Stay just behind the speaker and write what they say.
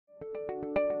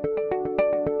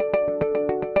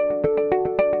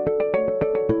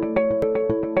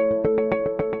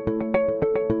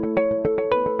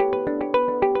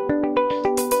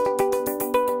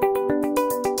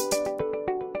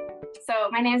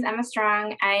is Emma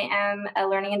Strong. I am a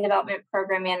learning and development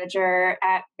program manager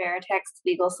at Veritext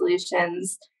Legal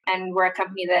Solutions, and we're a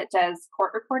company that does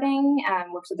court reporting,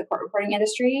 works with the court reporting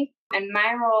industry. And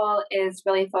my role is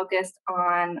really focused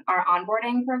on our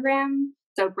onboarding program,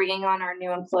 so bringing on our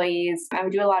new employees. I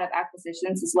would do a lot of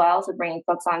acquisitions as well, so bringing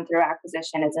folks on through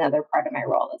acquisition is another part of my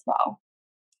role as well.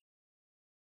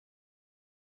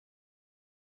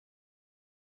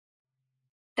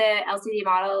 The LCD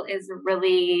model is a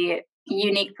really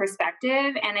unique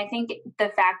perspective. And I think the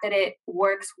fact that it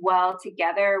works well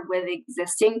together with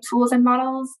existing tools and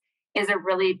models is a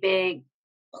really big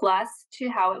plus to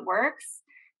how it works,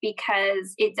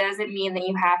 because it doesn't mean that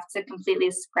you have to completely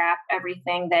scrap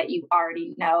everything that you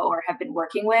already know or have been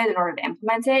working with in order to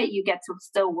implement it. You get to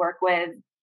still work with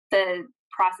the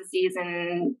processes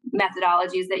and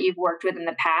methodologies that you've worked with in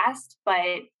the past,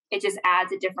 but it just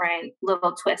adds a different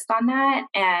little twist on that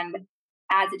and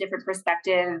adds a different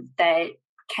perspective that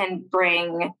can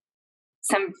bring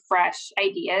some fresh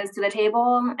ideas to the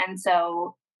table. And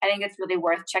so I think it's really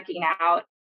worth checking out.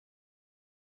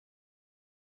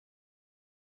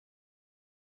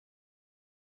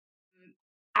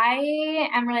 I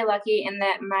am really lucky in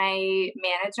that my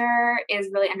manager is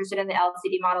really interested in the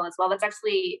LCD model as well. That's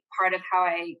actually part of how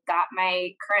I got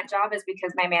my current job, is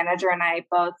because my manager and I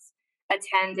both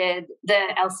attended the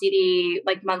LCD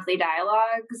monthly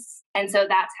dialogues. And so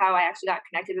that's how I actually got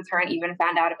connected with her and even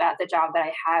found out about the job that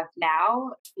I have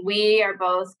now. We are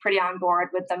both pretty on board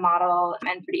with the model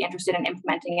and pretty interested in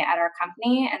implementing it at our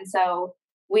company. And so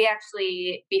we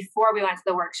actually, before we went to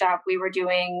the workshop, we were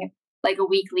doing a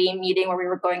weekly meeting where we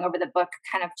were going over the book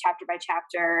kind of chapter by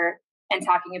chapter and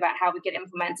talking about how we could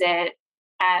implement it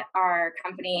at our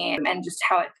company and just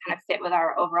how it kind of fit with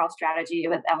our overall strategy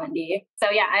with L&D. So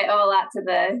yeah, I owe a lot to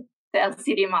the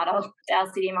LCD model. The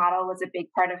LCD model was a big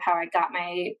part of how I got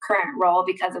my current role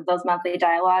because of those monthly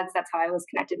dialogues. That's how I was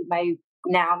connected with my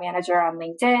now manager on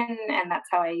LinkedIn, and that's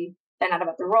how I found out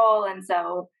about the role. And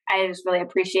so I just really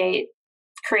appreciate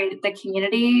created the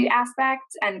community aspect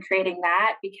and creating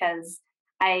that, because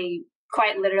I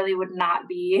quite literally would not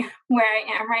be where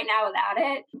I am right now without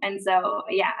it. And so,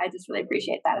 yeah, I just really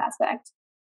appreciate that aspect.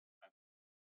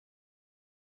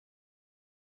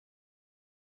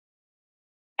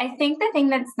 I think the thing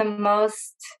that's the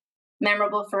most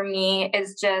memorable for me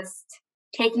is just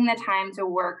taking the time to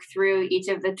work through each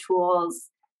of the tools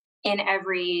in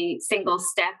every single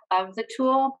step of the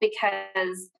tool,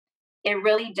 because it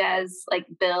really does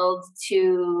build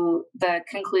to the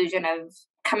conclusion of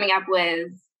coming up with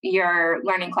your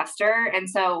learning cluster. And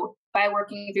so by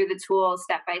working through the tool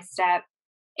step by step,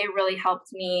 it really helped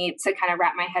me to kind of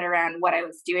wrap my head around what I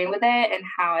was doing with it and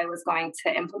how I was going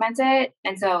to implement it.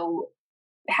 And so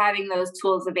having those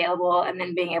tools available and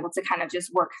then being able to kind of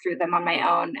just work through them on my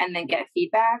own and then get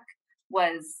feedback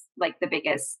was the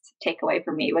biggest takeaway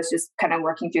for me, was just kind of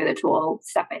working through the tool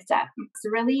step by step.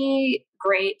 It's really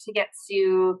great to get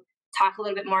to talk a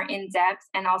little bit more in depth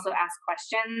and also ask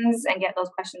questions and get those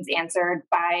questions answered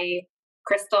by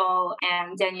Crystal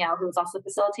and Danielle, who was also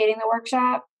facilitating the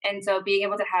workshop. And so being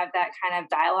able to have that kind of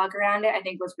dialogue around it, I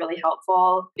think was really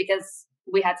helpful, because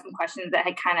we had some questions that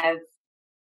had kind of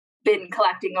been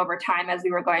collecting over time as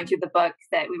we were going through the book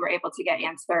that we were able to get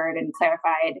answered and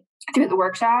clarified through the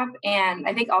workshop. And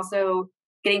I think also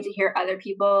getting to hear other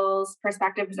people's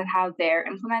perspectives and how they're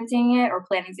implementing it or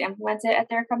planning to implement it at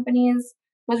their companies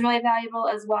was really valuable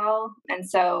as well. And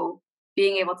so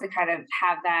being able to kind of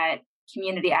have that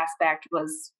community aspect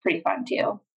was pretty fun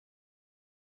too.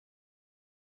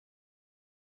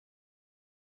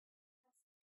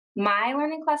 My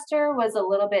learning cluster was a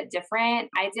little bit different.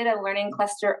 I did a learning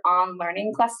cluster on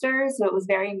learning clusters, so it was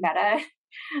very meta.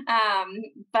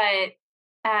 But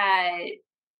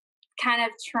kind of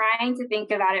trying to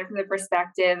think about it from the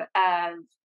perspective of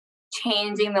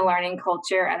changing the learning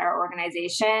culture at our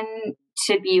organization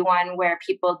to be one where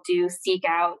people do seek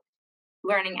out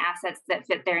learning assets that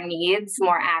fit their needs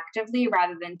more actively,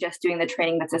 rather than just doing the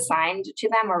training that's assigned to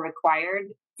them or required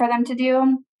for them to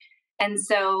do. And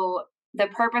so the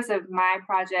purpose of my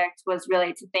project was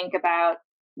really to think about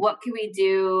what could we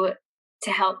do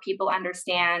to help people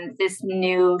understand this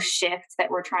new shift that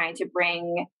we're trying to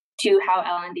bring to how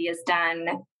L&D is done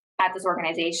at this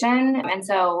organization. And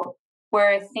so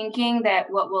we're thinking that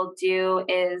what we'll do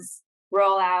is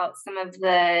roll out some of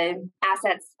the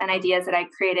assets and ideas that I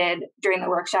created during the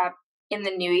workshop in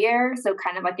the new year. So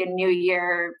kind of like a new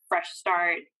year, fresh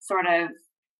start sort of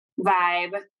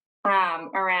vibe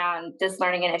around this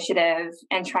learning initiative,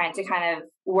 and trying to kind of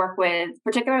work with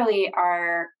particularly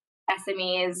our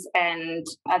SMEs and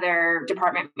other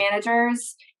department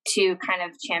managers to kind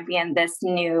of champion this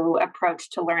new approach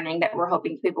to learning that we're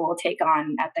hoping people will take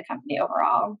on at the company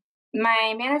overall.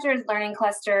 My manager's learning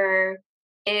cluster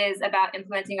is about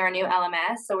implementing our new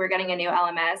LMS. So we're getting a new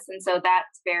LMS. And so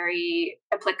that's very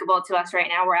applicable to us right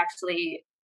now. We're actually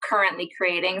currently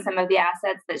creating some of the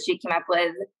assets that she came up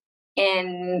with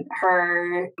in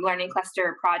her learning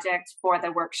cluster project for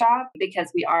the workshop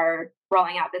because we are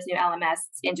rolling out this new LMS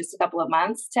in just a couple of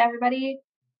months to everybody.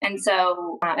 And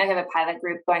so I have a pilot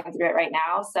group going through it right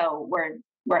now. So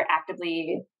we're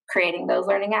actively creating those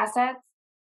learning assets.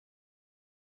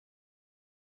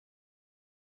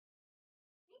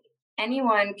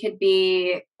 Anyone could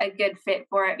be a good fit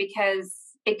for it because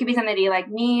it could be somebody like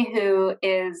me who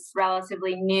is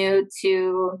relatively new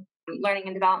to learning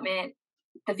and development,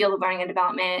 the field of learning and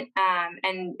development,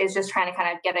 and is just trying to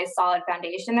kind of get a solid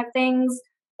foundation of things.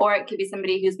 Or it could be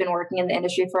somebody who's been working in the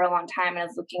industry for a long time and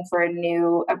is looking for a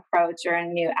new approach or a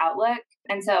new outlook.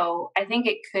 And so I think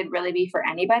it could really be for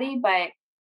anybody, but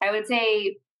I would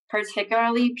say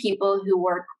particularly people who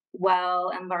work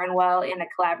well and learn well in a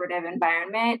collaborative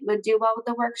environment would do well with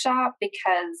the workshop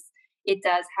because it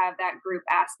does have that group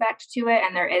aspect to it.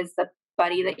 And there is the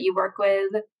buddy that you work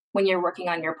with when you're working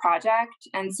on your project.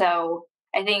 And so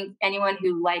I think anyone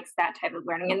who likes that type of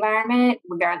learning environment,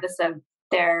 regardless of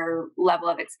their level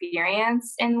of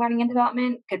experience in learning and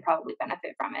development, could probably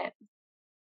benefit from it.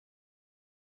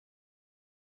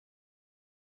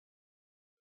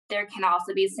 There can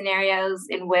also be scenarios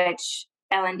in which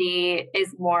L&D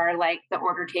is more like the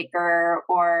order taker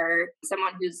or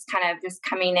someone who's kind of just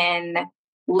coming in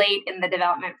late in the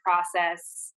development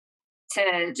process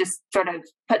to just sort of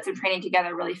put some training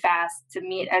together really fast to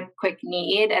meet a quick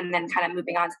need and then kind of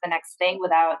moving on to the next thing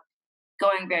without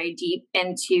going very deep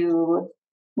into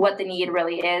what the need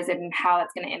really is and how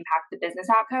it's going to impact the business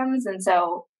outcomes. And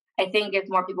so I think if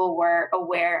more people were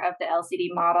aware of the LCD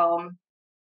model,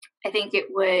 I think it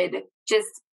would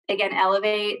just, again,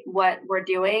 elevate what we're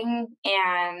doing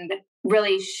and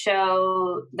really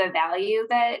show the value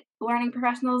that learning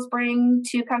professionals bring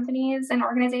to companies and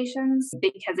organizations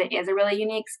because it is a really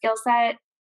unique skill set.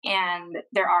 And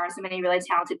there are so many really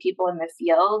talented people in the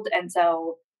field. And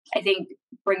so I think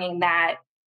bringing that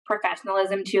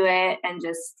professionalism to it and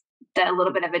just a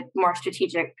little bit of a more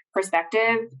strategic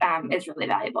perspective is really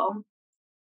valuable.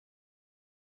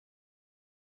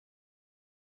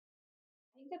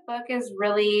 I think the book is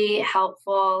really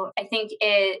helpful. I think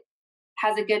it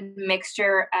has a good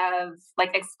mixture of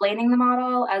like explaining the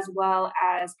model as well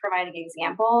as providing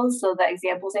examples. So the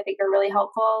examples I think are really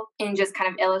helpful in just kind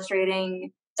of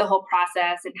illustrating the whole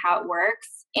process and how it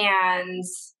works. And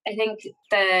I think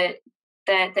the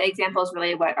examples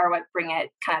really what bring it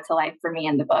kind of to life for me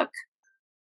in the book.